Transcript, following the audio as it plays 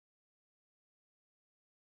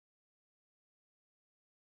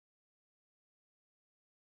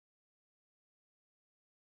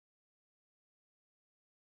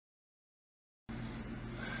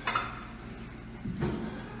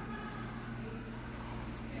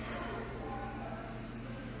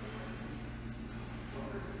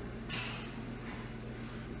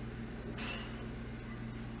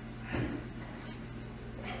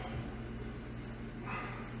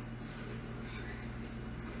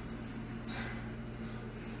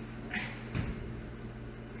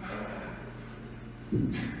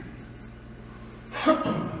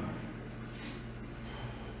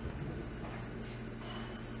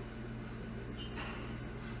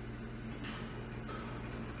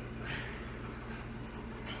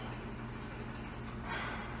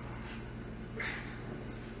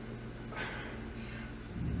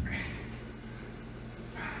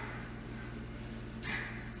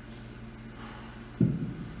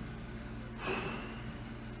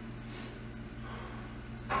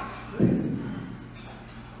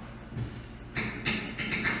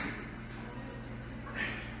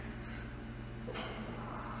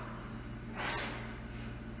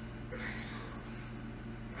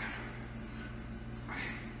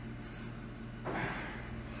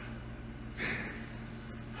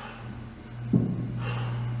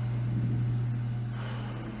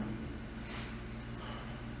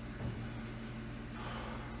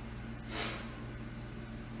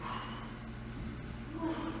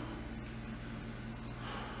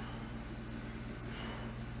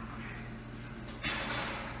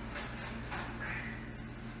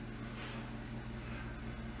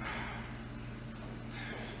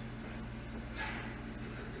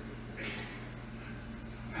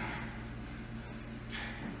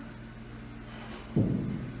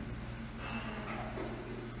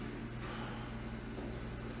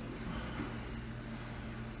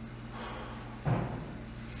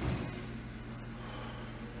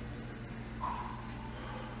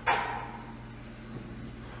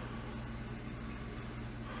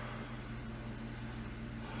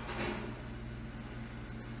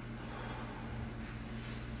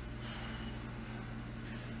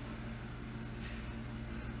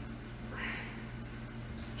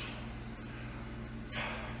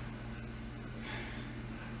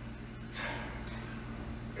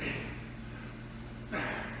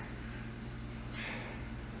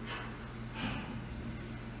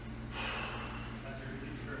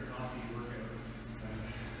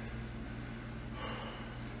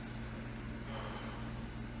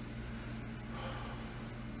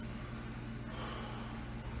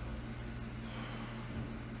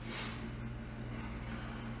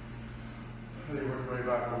They work way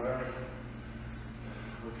back over there.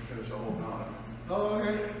 We can finish the whole mountain. Oh,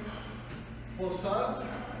 okay. Both sides?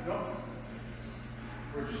 No.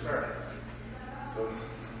 Where'd you start? So,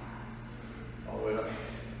 all the way up.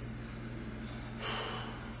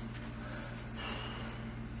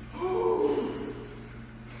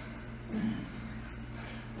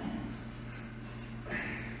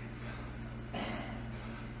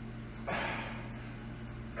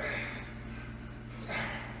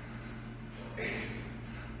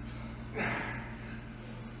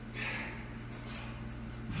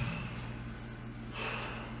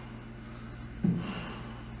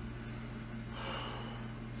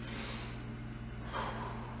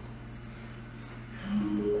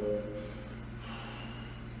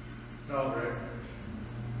 No, Greg.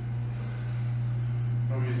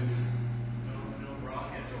 No music. No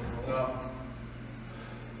rocket or roll. No.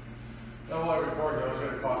 No, while I recorded, I was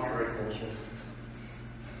going to copyright bullshit.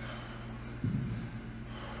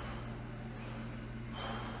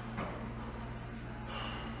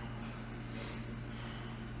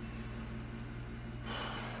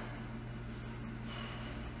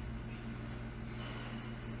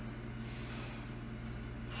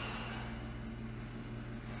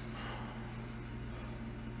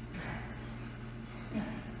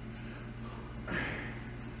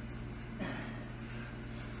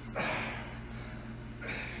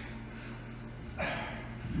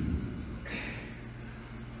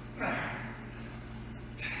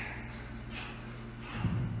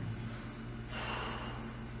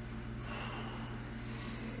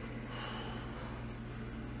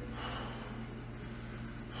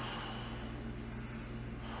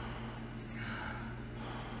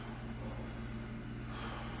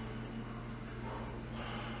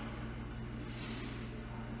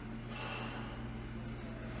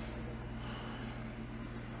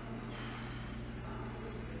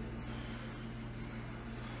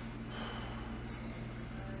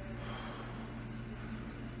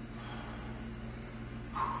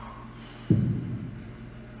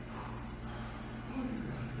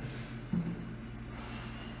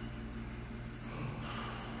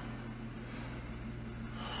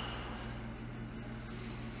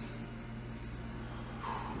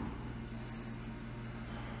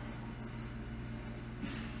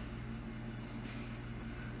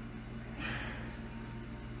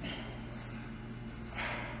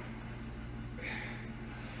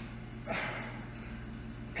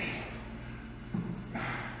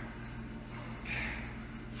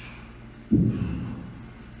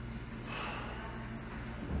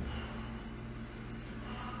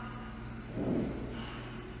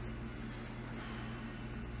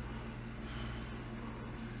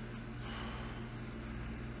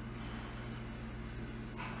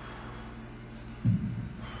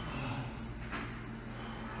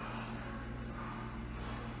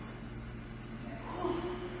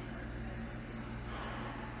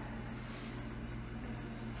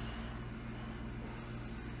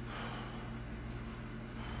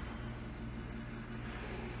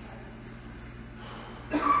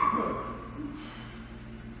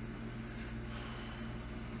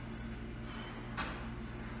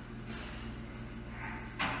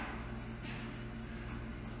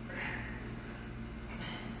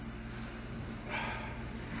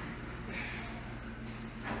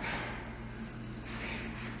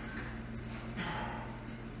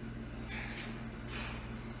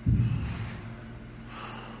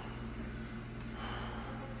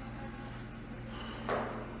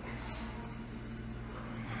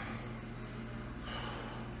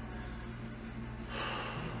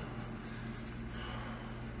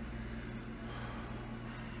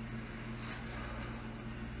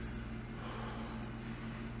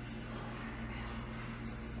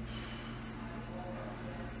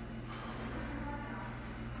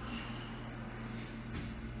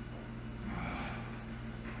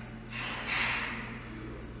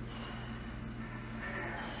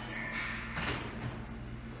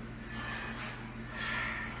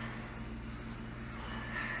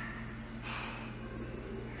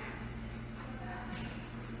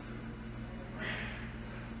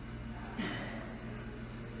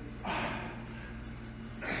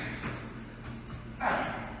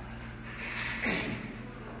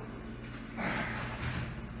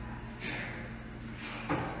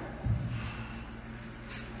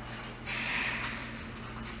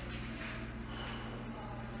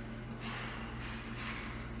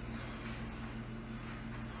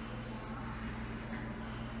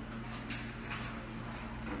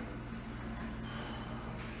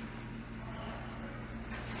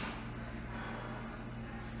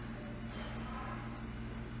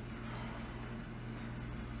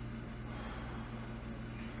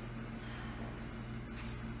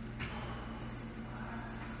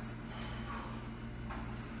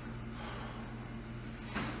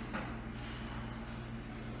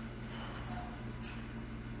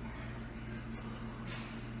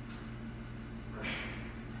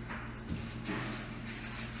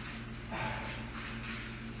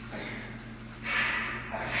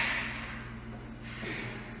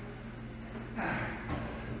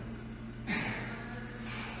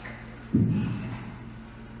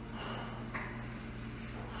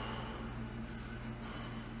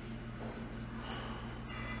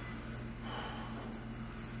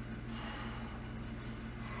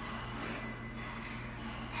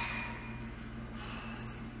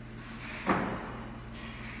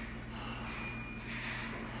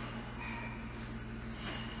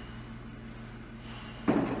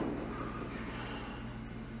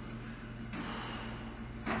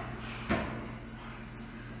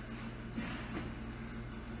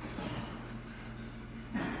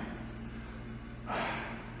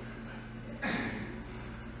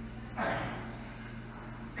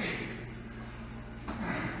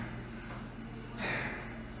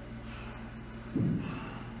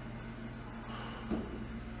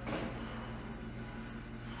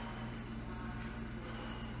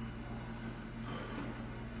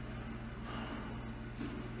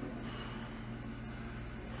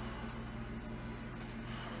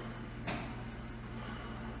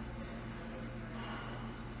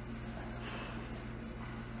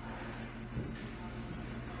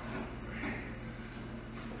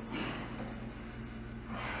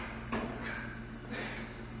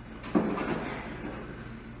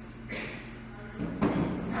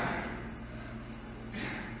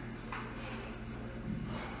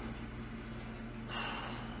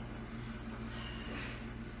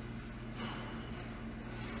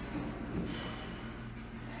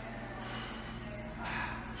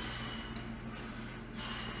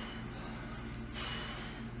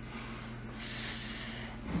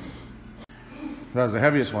 That was the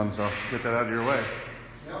heaviest one, so get that out of your way.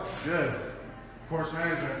 Yep. Good. Course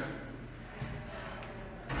management.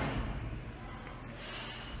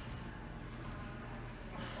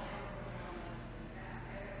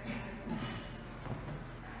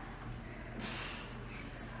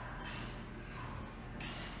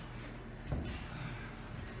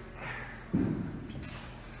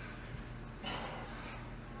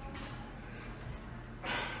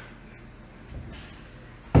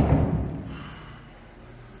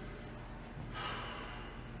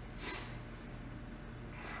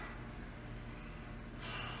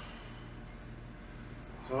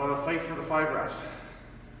 So fight for the 5 reps.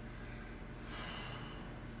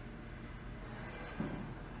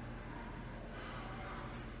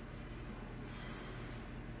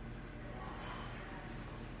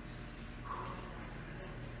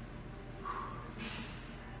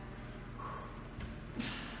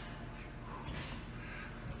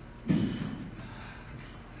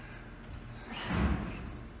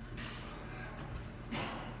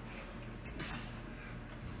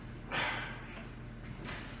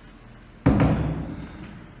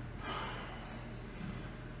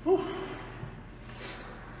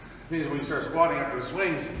 The thing is, when you start squatting after the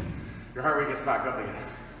swings, your heart rate gets back up again.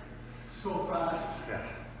 So fast. Yeah.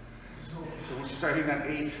 So So once you start hitting that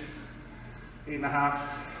 8, 8.5,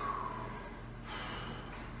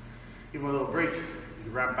 even with a little break,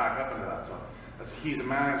 you ramp back up into that. So that's the keys to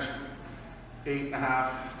manage.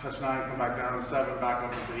 8.5, touch 9, come back down to 7, back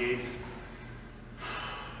up into the 8s.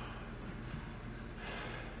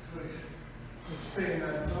 let's stay in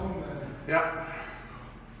that zone then. Yeah.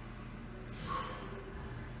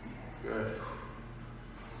 Good.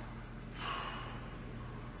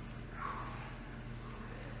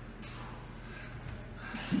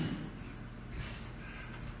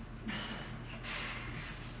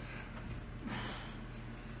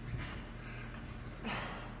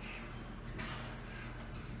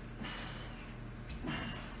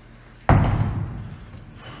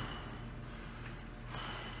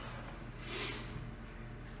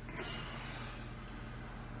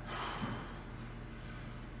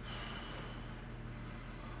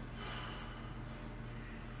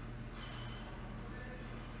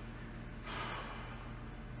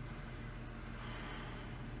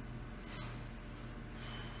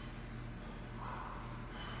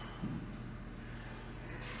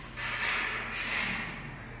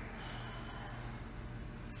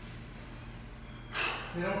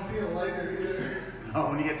 They don't feel lighter either. No,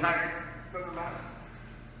 when you get tired, it doesn't matter.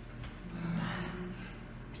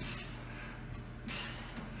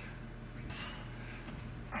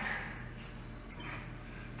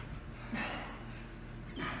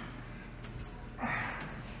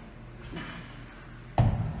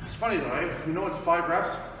 It's funny though, right? We know it's 5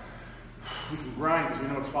 reps. We can grind because we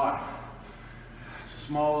know it's 5. It's a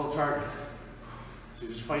small little target. So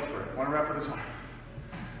you just fight for it, 1 rep at a time.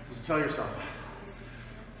 Just tell yourself that.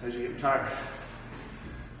 As you get tired.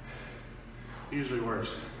 It usually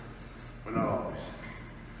works, but not always.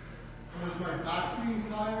 With my back being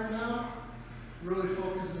tired now, really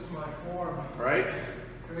focuses my form. Right?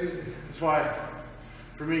 Crazy. That's why,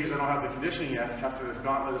 for me, because I don't have the conditioning yet, after the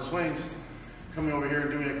gauntlet of swings, coming over here and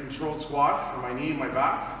doing a controlled squat for my knee and my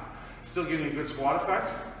back, still getting a good squat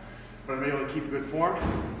effect, but I'm able to keep good form.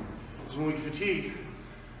 Because when we fatigue,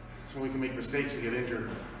 that's when we can make mistakes and get injured.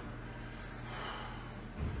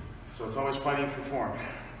 So it's always fighting for form.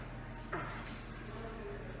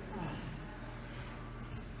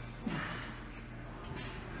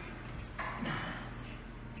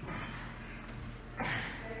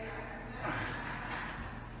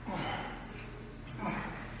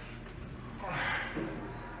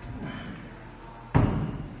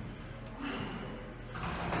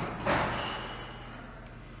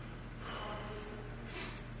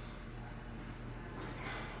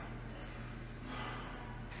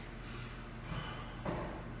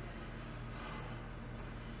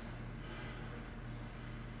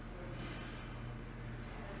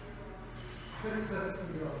 Six sets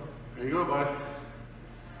to go. There you go, bud.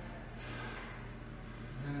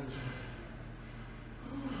 Management.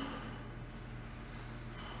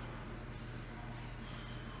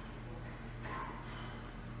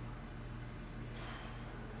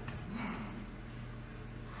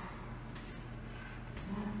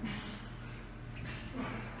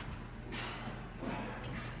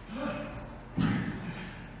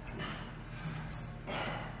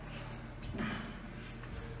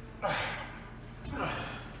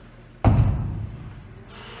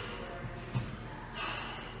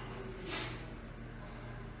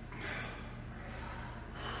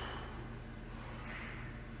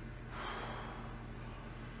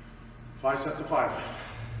 5 sets of 5.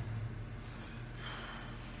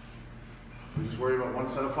 So just worry about 1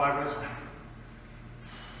 set of 5 at a time.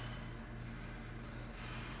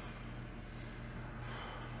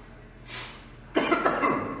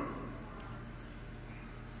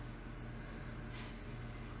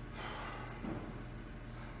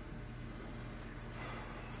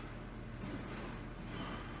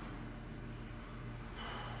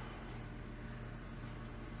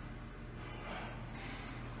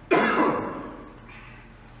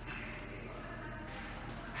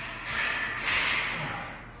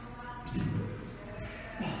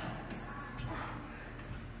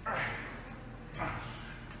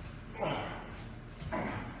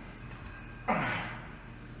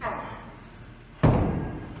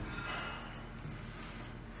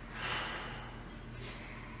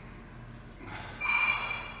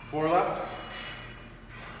 Four left.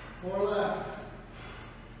 4 left.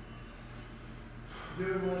 Do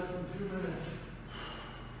it in less than 2 minutes.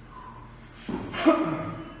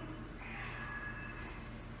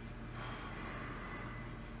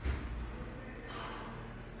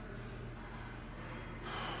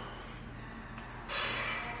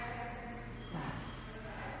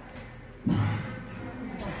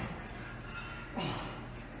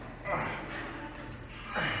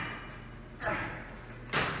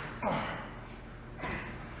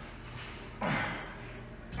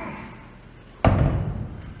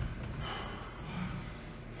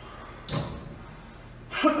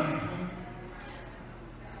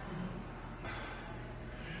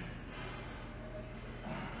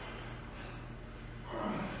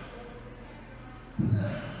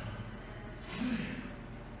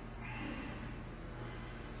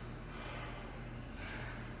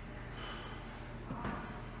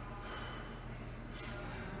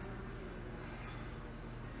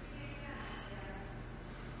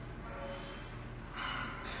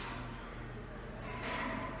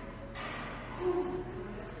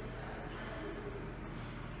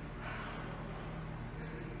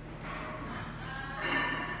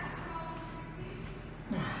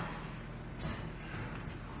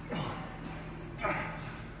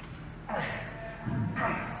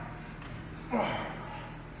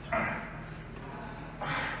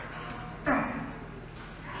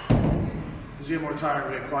 As you get more tired,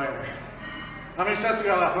 we get quieter. How many sets we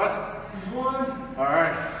got left, bud? There's 1. All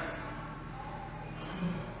right.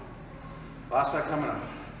 Last set coming up.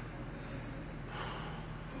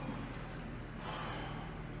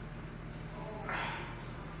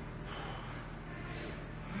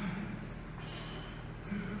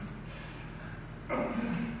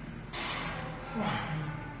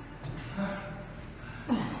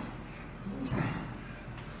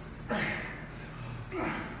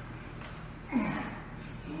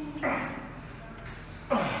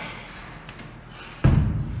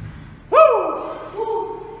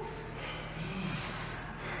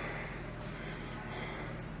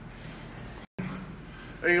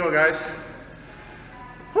 There you go, guys.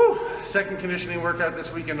 Whew. Second conditioning workout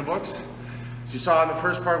this week in the books. As you saw in the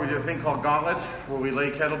first part, we did a thing called Gauntlet, where we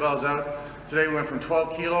lay kettlebells out. Today we went from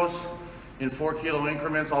 12 kilos in 4 kilo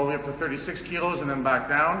increments all the way up to 36 kilos and then back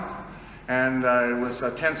down. And it was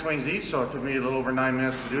 10 swings each, so it took me a little over 9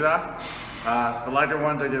 minutes to do that. So the lighter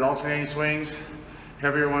ones I did alternating swings.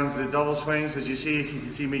 Heavier ones did double swings. As you can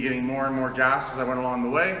see me getting more and more gassed as I went along the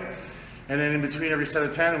way. And then in between every set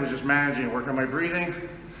of 10, it was just managing, working on my breathing,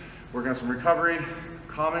 working on some recovery,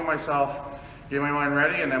 calming myself, getting my mind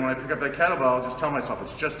ready, and then when I pick up that kettlebell, I'll just tell myself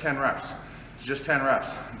it's just 10 reps. It's just 10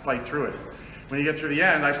 reps, and fight through it. When you get through the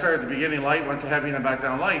end, I started at the beginning light, went to heavy, and then back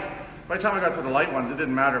down light. By the time I got to the light ones, it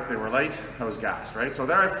didn't matter if they were light, I was gassed, right? So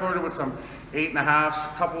there I flirted with some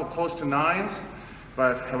 8.5s, a couple of close to 9s,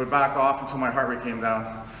 but I would back off until my heart rate came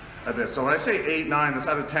down a bit. So when I say 8, 9, that's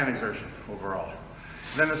out of 10 exertion overall.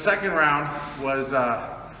 Then the second round was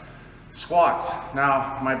squats.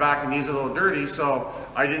 Now, my back and knees are a little dirty, so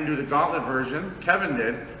I didn't do the Gauntlet version. Kevin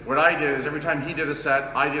did. What I did is every time he did a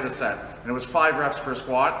set, I did a set. And it was 5 reps per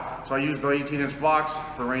squat. So I used the 18-inch blocks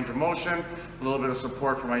for range of motion, a little bit of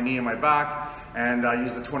support for my knee and my back, and I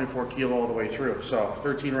used the 24 kilo all the way through. So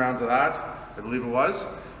 13 rounds of that, I believe it was.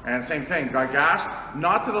 And same thing, got gassed,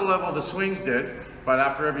 not to the level the swings did, but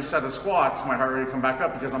after every set of squats, my heart rate would come back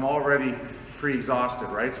up because I'm already pre-exhausted,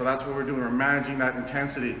 right? So that's what we're doing. We're managing that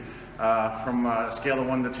intensity from a scale of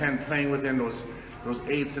 1 to 10, playing within those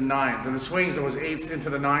 8s and 9s. And the swings, it was 8s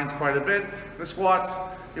into the 9s quite a bit. The squats,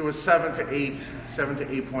 it was 7 to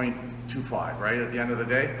 8.25, right, at the end of the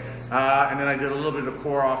day. And then I did a little bit of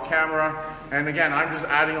core off camera. And again, I'm just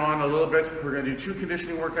adding on a little bit. We're gonna do 2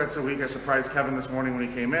 conditioning workouts a week. I surprised Kevin this morning when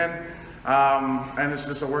he came in. And it's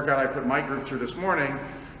just a workout I put my group through this morning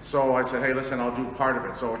So I said, hey, listen, I'll do part of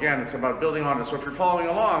it. So again, it's about building on it. So if you're following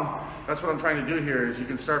along, that's what I'm trying to do here, is you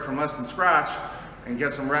can start from less than scratch and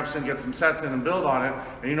get some reps in, get some sets in, and build on it.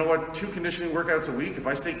 And you know what, 2 conditioning workouts a week, if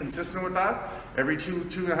I stay consistent with that, every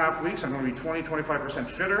 2.5 weeks, I'm gonna be 20-25%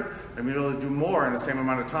 fitter and be able to do more in the same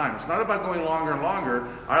amount of time. It's not about going longer and longer.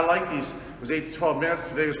 I like these, it was 8 to 12 minutes,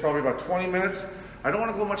 today was probably about 20 minutes. I don't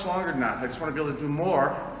wanna go much longer than that. I just wanna be able to do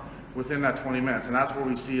more within that 20 minutes. And that's where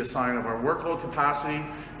we see a sign of our workload capacity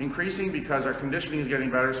increasing, because our conditioning is getting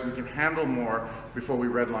better so we can handle more before we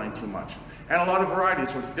redline too much. And a lot of variety,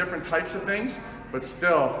 so it's different types of things, but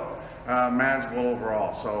still manageable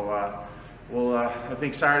overall. So I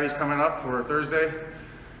think Saturday's coming up, or Thursday.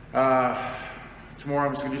 Tomorrow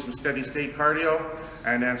I'm just gonna do some steady state cardio,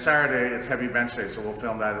 and then Saturday it's heavy bench day, so we'll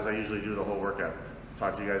film that as I usually do the whole workout.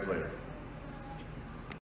 Talk to you guys later.